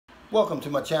Welcome to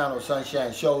my channel,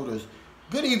 Sunshine Shoulders.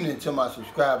 Good evening to my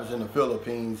subscribers in the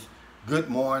Philippines. Good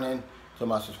morning to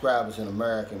my subscribers in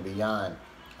America and beyond.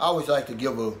 I always like to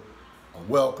give a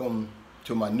welcome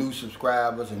to my new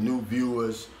subscribers and new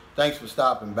viewers. Thanks for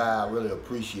stopping by. I really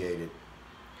appreciate it.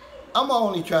 I'm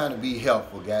only trying to be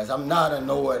helpful, guys. I'm not a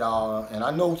know-it-all, and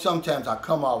I know sometimes I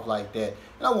come off like that,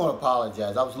 and I want to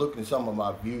apologize. I was looking at some of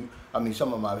my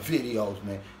videos,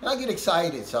 man, and I get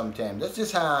excited sometimes. That's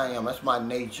just how I am. That's my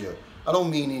nature. I don't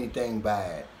mean anything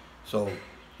bad. So,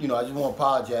 I just want to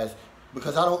apologize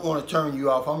because I don't want to turn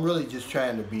you off. I'm really just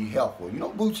trying to be helpful.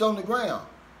 Boots on the ground.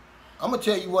 I'm going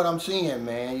to tell you what I'm seeing,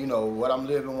 man. What I'm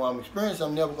living, what I'm experiencing.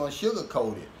 I'm never going to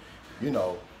sugarcoat it.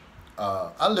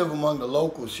 I live among the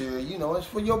locals here. It's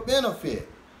for your benefit.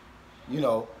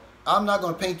 I'm not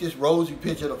going to paint this rosy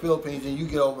picture of the Philippines and you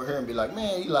get over here and be like,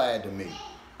 man, you lied to me.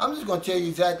 I'm just going to tell you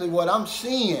exactly what I'm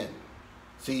seeing.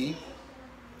 See,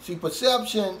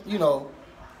 perception,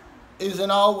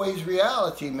 isn't always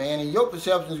reality, man. And your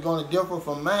perception is going to differ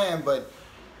from mine. But,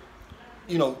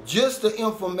 just the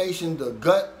information, the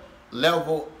gut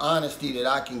level honesty that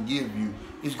I can give you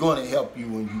is going to help you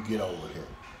when you get over here.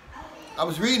 I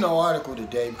was reading an article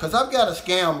today because I've got a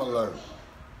scam alert.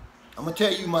 I'm going to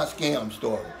tell you my scam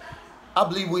story. I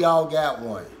believe we all got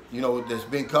one, that's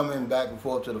been coming back and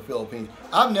forth to the Philippines.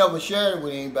 I've never shared it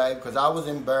with anybody because I was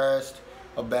embarrassed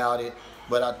about it.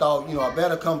 But I thought, I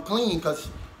better come clean because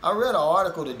I read an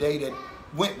article today that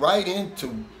went right into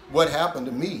what happened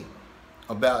to me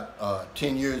about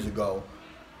 10 years ago.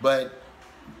 But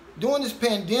during this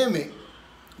pandemic,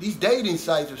 these dating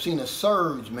sites have seen a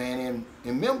surge, man,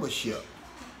 in membership.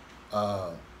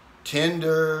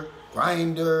 Tinder,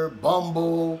 Grindr,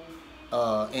 Bumble,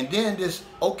 and then this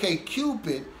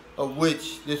OkCupid, of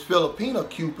which this Filipino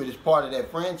Cupid is part of that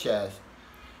franchise,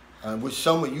 which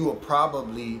some of you are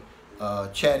probably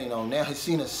chatting on now, has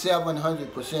seen a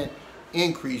 700%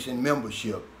 increase in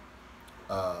membership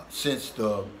since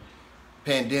the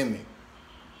pandemic.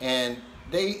 And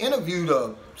they interviewed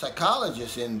a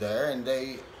psychologist in there, and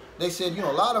they said,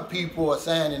 a lot of people are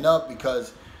signing up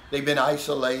because they've been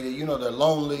isolated, they're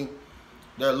lonely,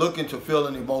 they're looking to fill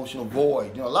an emotional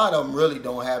void. A lot of them really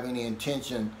don't have any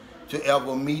intention to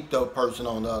ever meet the person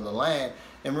on the other line.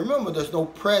 And remember, there's no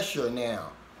pressure now.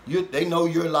 They know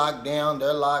you're locked down,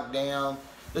 they're locked down.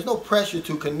 There's no pressure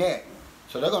to connect.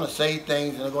 So they're going to say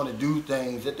things and they're going to do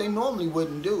things that they normally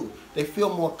wouldn't do. They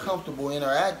feel more comfortable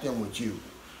interacting with you.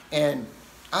 And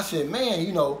I said, man,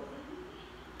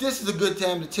 this is a good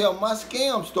time to tell my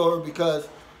scam story because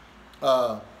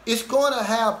it's going to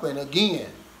happen again.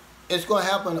 It's going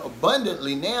to happen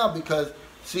abundantly now because,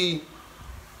 see,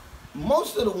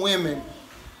 most of the women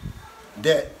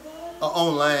that are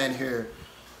online here,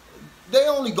 they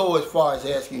only go as far as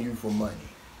asking you for money.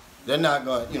 They're not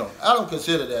going to, I don't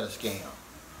consider that a scam.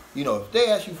 If they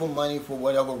ask you for money for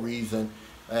whatever reason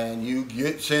and you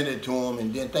send it to them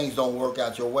and then things don't work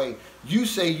out your way, you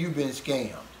say you've been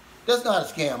scammed. That's not a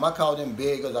scam. I call them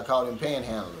beggars, I call them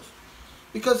panhandlers.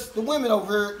 Because the women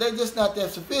over here, they're just not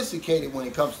that sophisticated when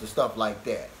it comes to stuff like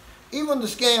that. Even the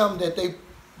scam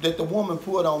that the woman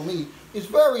put on me is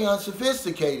very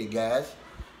unsophisticated, guys.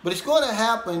 But it's going to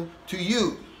happen to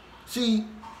you. See,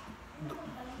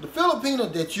 the Filipino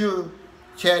that you're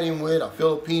chatting with, a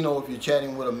Filipino if you're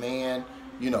chatting with a man,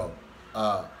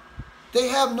 they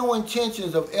have no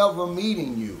intentions of ever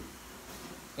meeting you.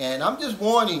 And I'm just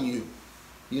warning you,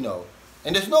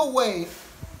 and there's no way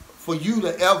for you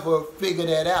to ever figure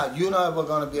that out. You're not ever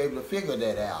going to be able to figure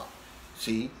that out.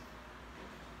 See?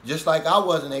 Just like I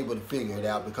wasn't able to figure it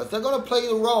out because they're going to play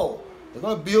the role. They're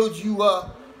going to build you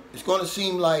up. It's going to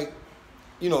seem like,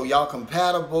 y'all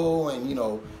compatible and,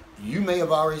 you may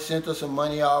have already sent her some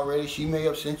money already. She may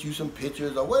have sent you some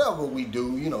pictures or whatever we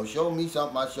do. Show me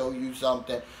something, I show you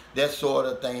something. That sort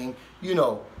of thing,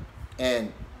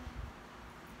 and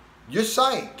you're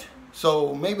psyched.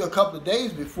 So maybe a couple of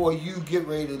days before you get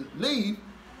ready to leave,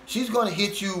 she's going to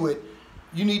hit you with,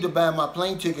 you need to buy my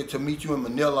plane ticket to meet you in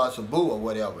Manila or Cebu or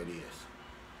whatever it is.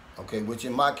 Okay, which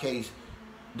in my case,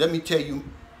 let me tell you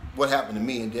what happened to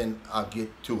me and then I'll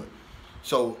get to it.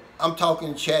 So I'm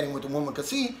chatting with the woman because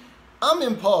see, I'm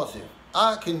impulsive.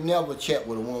 I can never chat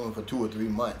with a woman for 2 or 3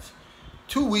 months.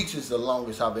 2 weeks is the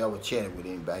longest I've ever chatted with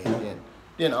anybody. And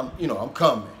then I'm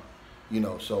coming,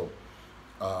 so,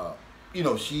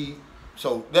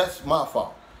 so that's my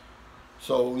fault.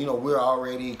 So, we're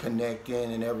already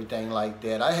connecting and everything like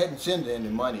that. I hadn't sent her any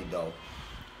money though.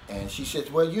 And she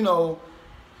says, well, you're going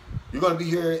to be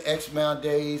here X amount of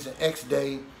days and X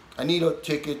day. I need a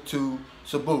ticket to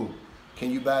Cebu. Can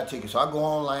you buy a ticket? So I go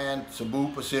online,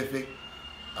 Cebu Pacific.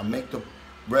 I make the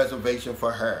reservation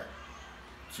for her.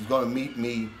 She's going to meet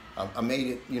me. I made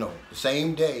it, you know, the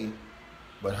same day,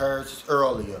 but hers is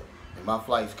earlier, and my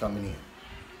flight's coming in.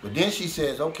 But then she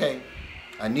says, okay,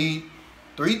 I need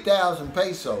 3,000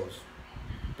 pesos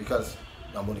because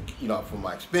I'm going to, you know, for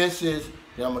my expenses.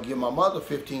 Then I'm going to give my mother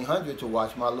 1,500 to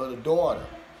watch my little daughter.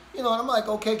 You know, and I'm like,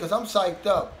 okay, because I'm psyched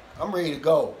up. I'm ready to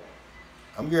go.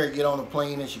 I'm going to get on a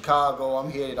plane in Chicago.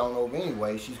 I'm headed on over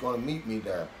anyway. She's going to meet me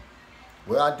there.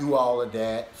 Well, I do all of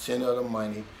that, send her the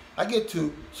money. I get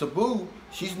to Cebu,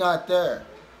 she's not there.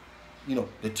 You know,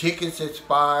 the tickets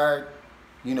expired.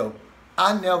 You know,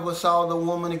 I never saw the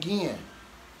woman again.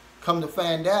 Come to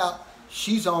find out,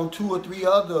 she's on 2 or 3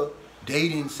 other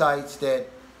dating sites that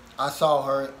I saw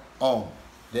her on,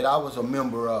 that I was a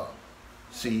member of.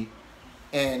 See?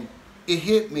 And it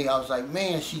hit me. I was like,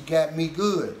 man, she got me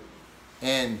good.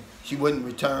 And she wouldn't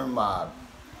return my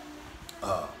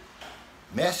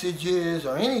messages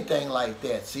or anything like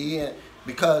that. See? And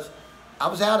because I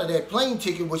was out of that plane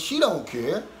ticket, but she don't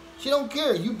care. She don't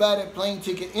care. You buy that plane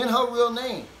ticket in her real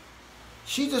name.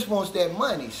 She just wants that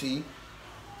money, see?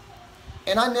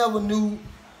 And I never knew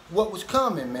what was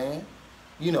coming, man.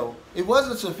 You know, it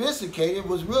wasn't sophisticated. It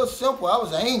was real simple. I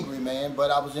was angry, man,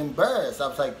 but I was embarrassed. I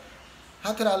was like,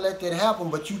 how could I let that happen?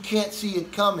 But you can't see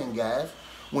it coming, guys.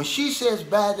 When she says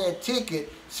buy that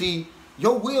ticket, see,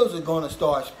 your wheels are going to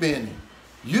start spinning.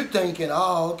 You're thinking,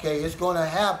 oh, okay, it's going to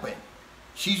happen.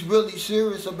 She's really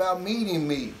serious about meeting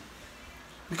me.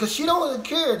 Because she don't really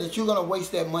care that you're going to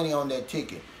waste that money on that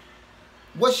ticket.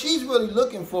 What she's really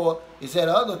looking for is that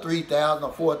other 3,000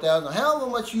 or 4,000, however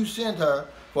much you send her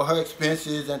for her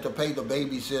expenses and to pay the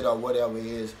babysitter or whatever it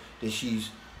is that she's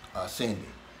sending.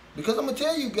 Because I'm going to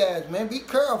tell you guys, man, be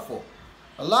careful.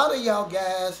 A lot of y'all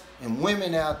guys and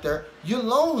women out there, you're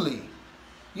lonely.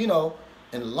 You know,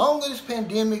 and the longer this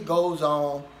pandemic goes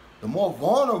on, the more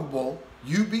vulnerable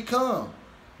you become.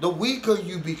 The weaker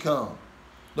you become.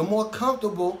 The more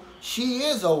comfortable she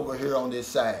is over here on this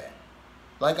side.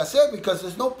 Like I said, because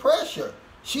there's no pressure.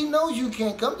 She knows you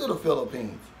can't come to the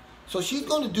Philippines. So she's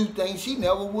going to do things she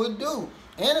never would do.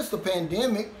 And it's the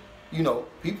pandemic. You know,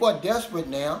 people are desperate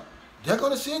now. They're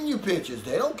going to send you pictures.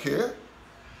 They don't care.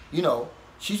 You know,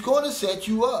 she's going to set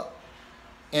you up.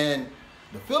 And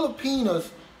the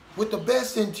Filipinos, with the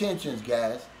best intentions,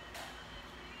 guys,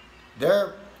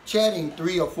 they're chatting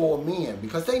 3 or 4 men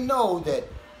because they know that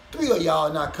 3 of y'all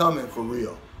are not coming for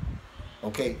real.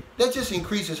 Okay, that just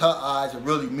increases her odds of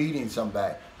really meeting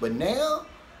somebody. But now,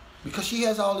 because she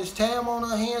has all this time on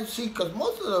her hands, see, because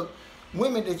most of the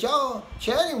women that y'all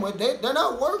chatting with, they're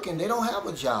not working. They don't have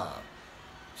a job.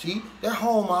 See, they're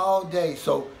home all day.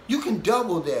 So you can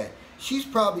double that. She's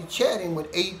probably chatting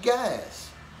with 8 guys.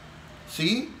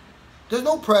 See, there's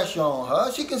no pressure on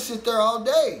her. She can sit there all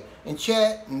day and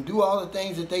chat and do all the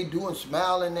things that they do and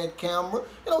smile in that camera.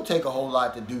 It don't take a whole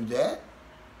lot to do that.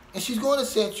 And she's going to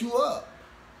set you up.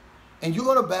 And you're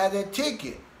going to buy that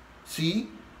ticket. See?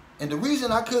 And the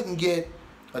reason I couldn't get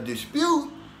a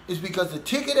dispute is because the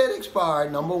ticket had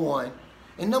expired, number 1.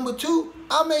 And number 2,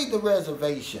 I made the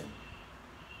reservation.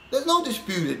 There's no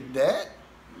dispute at that.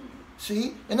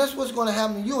 See? And that's what's going to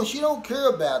happen to you. And she don't care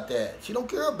about that. She don't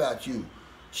care about you.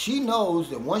 She knows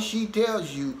that once she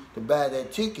tells you to buy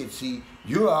that ticket, see,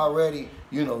 you're already,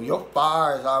 you know, your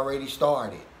fire's already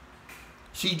started.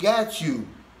 She got you.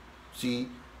 See?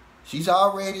 She's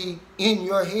already in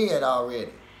your head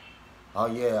already. Oh,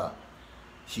 yeah.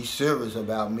 She's serious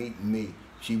about meeting me.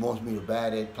 She wants me to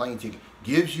buy that plane ticket.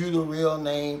 Gives you the real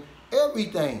name,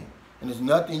 everything. And there's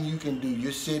nothing you can do.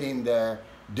 You're sitting there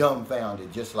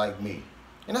dumbfounded just like me.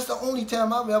 And that's the only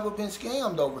time I've ever been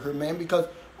scammed over here, man, because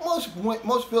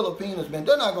most Filipinos, man,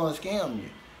 they're not going to scam you.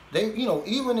 They, you know,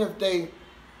 even if they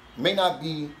may not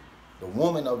be the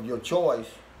woman of your choice,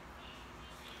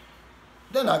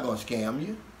 they're not going to scam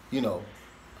you, you know.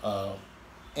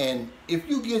 And if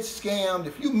you get scammed,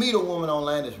 if you meet a woman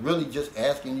online that's really just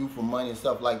asking you for money and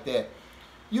stuff like that,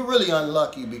 you're really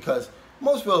unlucky because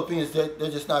most Filipinos, they're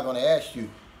just not going to ask you,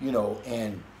 you know,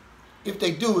 and if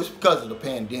they do, it's because of the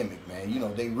pandemic, man. You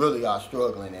know, they really are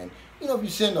struggling. And, you know, if you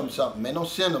send them something, man, don't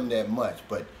send them that much.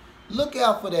 But look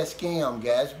out for that scam,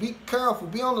 guys. Be careful.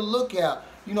 Be on the lookout.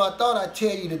 You know, I thought I'd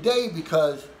tell you today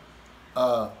because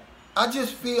I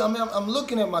just feel, I mean, I'm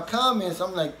looking at my comments.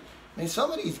 I'm like, man,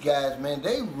 some of these guys, man,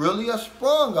 they really are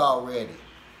sprung already.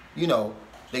 You know,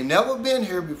 they never been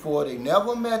here before. They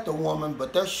never met the woman,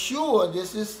 but they're sure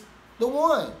this is the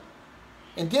one.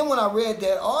 And then when I read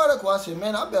that article, I said,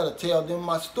 man, I better tell them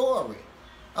my story.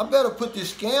 I better put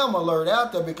this scam alert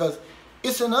out there because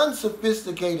it's an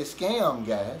unsophisticated scam,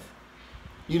 guys.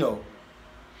 You know.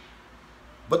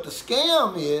 But the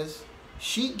scam is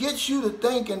she gets you to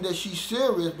thinking that she's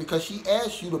serious because she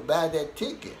asks you to buy that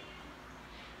ticket.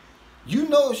 You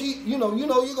know you know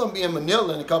you're gonna be in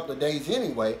Manila in a couple of days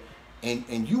anyway,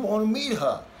 and you want to meet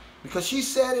her because she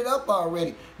set it up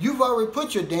already. You've already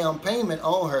put your down payment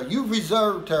on her. You've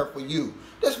reserved her for you.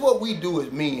 That's what we do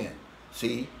as men.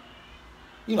 See,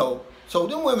 you know. So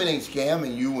them women ain't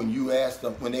scamming you when you ask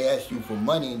them, when they ask you for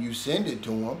money and you send it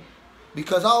to them,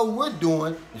 because all we're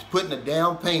doing is putting a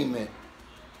down payment,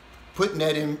 putting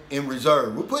that in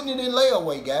reserve. We're putting it in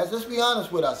layaway, guys. Let's be honest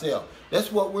with ourselves.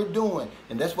 That's what we're doing,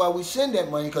 and that's why we send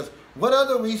that money. Because what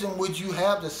other reason would you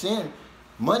have to send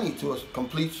money to a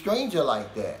complete stranger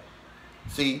like that?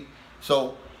 See,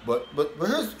 so but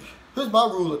here's my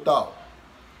rule of thought.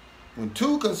 When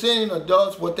two consenting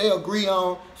adults, what they agree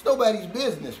on, it's nobody's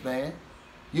business, man.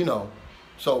 You know,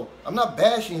 so I'm not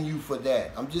bashing you for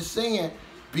that. I'm just saying,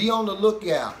 be on the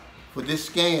lookout for this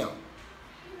scam.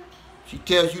 She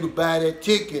tells you to buy that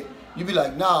ticket, you be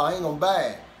like, nah, I ain't gonna buy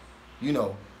it. You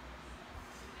know,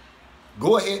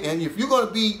 go ahead, and if you're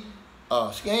gonna be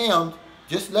scammed,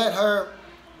 just let her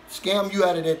scam you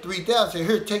out of that $3,000. Say,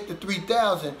 here, take the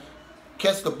 $3,000.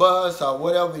 Catch the bus or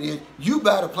whatever it is. You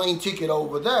buy the plane ticket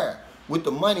over there with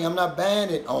the money. I'm not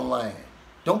buying it online.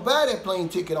 Don't buy that plane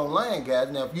ticket online, guys.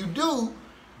 Now, if you do,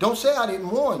 don't say I didn't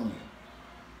warn you,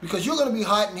 because you're going to be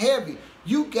hot and heavy.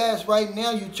 You guys right now,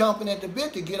 you're chomping at the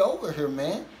bit to get over here,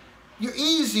 man. You're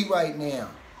easy right now.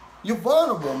 You're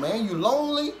vulnerable, man. You're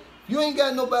lonely. You ain't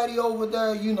got nobody over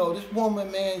there. You know, this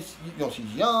woman, man, you know,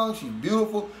 she's young, she's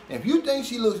beautiful. And if you think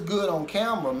she looks good on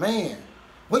camera, man,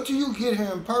 wait till you get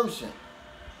her in person.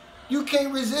 You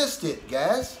can't resist it,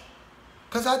 guys,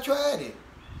 because I tried it.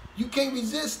 You can't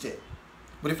resist it.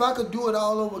 But if I could do it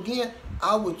all over again,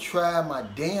 I would try my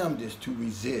damnedest to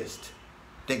resist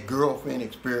that girlfriend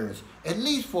experience, at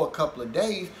least for a couple of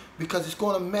days, because it's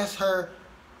going to mess her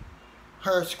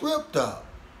script up.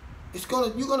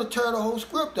 You're going to tear the whole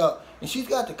script up, and she's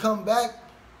got to come back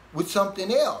with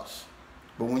something else.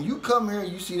 But when you come here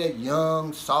and you see that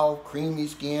young, soft, creamy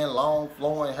skin, long,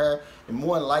 flowing hair, and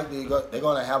more than likely they're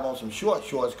going to have on some short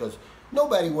shorts, because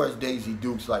nobody wears Daisy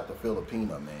Dukes like the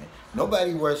Filipina, man.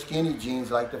 Nobody wears skinny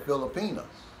jeans like the Filipina.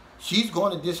 She's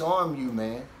going to disarm you,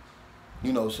 man.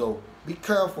 You know, so be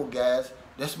careful, guys.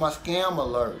 That's my scam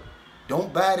alert.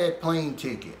 Don't buy that plane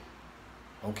ticket,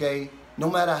 okay? No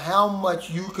matter how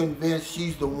much you convince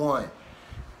she's the one.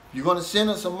 You're going to send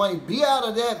her some money. Be out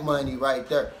of that money right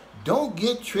there. Don't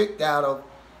get tricked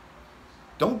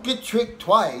don't get tricked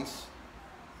twice,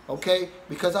 okay?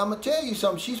 Because I'm going to tell you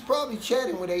something. She's probably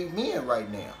chatting with 8 men right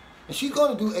now. And she's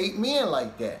going to do 8 men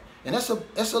like that. And that's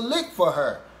a lick for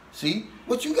her. See?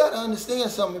 What you got to understand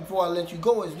something before I let you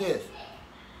go is this.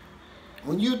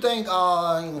 When you think, oh,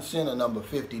 I ain't going to send a number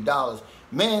 $50,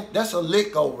 man, that's a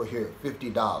lick over here,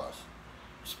 $50.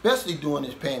 Especially during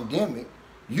this pandemic.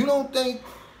 You don't think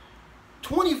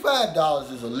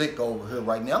 $25 is a lick over here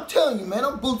right now. I'm telling you, man,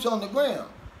 I'm boots on the ground.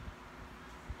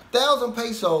 1,000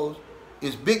 pesos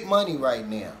is big money right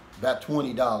now. About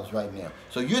 $20 right now.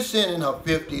 So you're sending her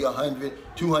 $50, $100,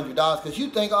 $200 because you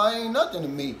think, oh, it ain't nothing to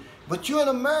me. But you're in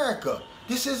America.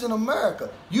 This isn't America.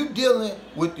 You dealing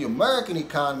with the American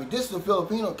economy. This is the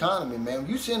Filipino economy, man.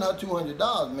 You send her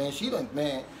 $200, man,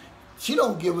 she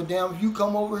don't give a damn if you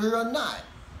come over here or not.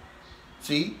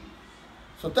 See?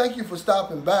 So thank you for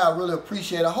stopping by. I really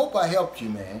appreciate it. I hope I helped you,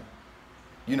 man.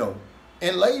 You know,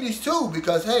 and ladies too,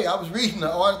 because, hey, I was reading an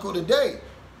article today.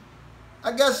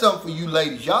 I got something for you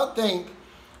ladies. Y'all think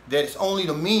that it's only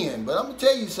the men, but I'm going to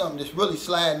tell you something that's really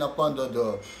sliding up under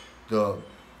the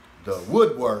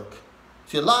woodwork.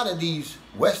 See, a lot of these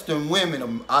Western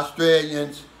women,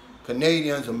 Australians,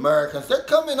 Canadians, Americans, they're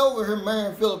coming over here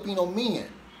marrying Filipino men.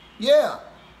 Yeah.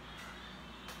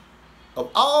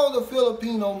 Of all the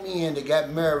Filipino men that got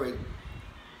married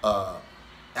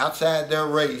outside their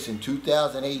race in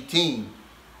 2018,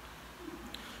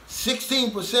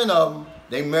 16% of them,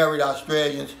 they married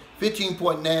Australians,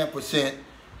 15.9%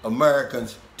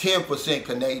 Americans, 10%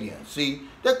 Canadians. See,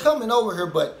 they're coming over here,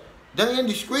 but they're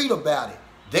indiscreet about it.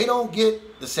 They don't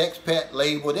get the sex pet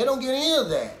label. They don't get any of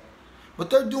that. But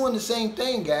they're doing the same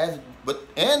thing, guys.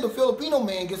 And the Filipino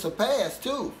man gets a pass,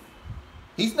 too.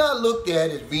 He's not looked at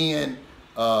as being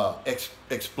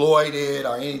exploited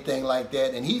or anything like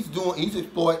that. And he's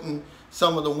exploiting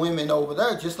some of the women over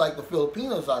there just like the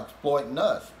Filipinos are exploiting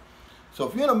us. So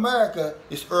if you're in America,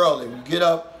 it's early. You get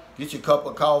up, get your cup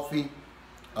of coffee,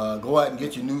 go out and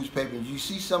get your newspaper. And you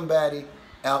see somebody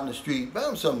out in the street, buy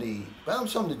them something to eat, buy them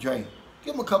something to drink.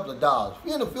 Give them a couple of dollars. If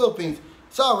you're in the Philippines,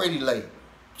 it's already late.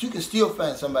 But you can still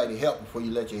find somebody to help before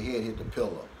you let your head hit the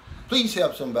pillow. Please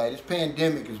help somebody. This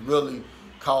pandemic has really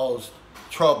caused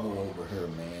trouble over here,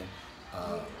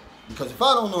 man. Because if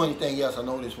I don't know anything else, I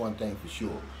know this one thing for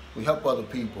sure. We help other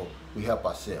people, we help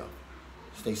ourselves.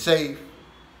 Stay safe,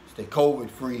 stay COVID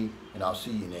free, and I'll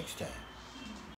see you next time.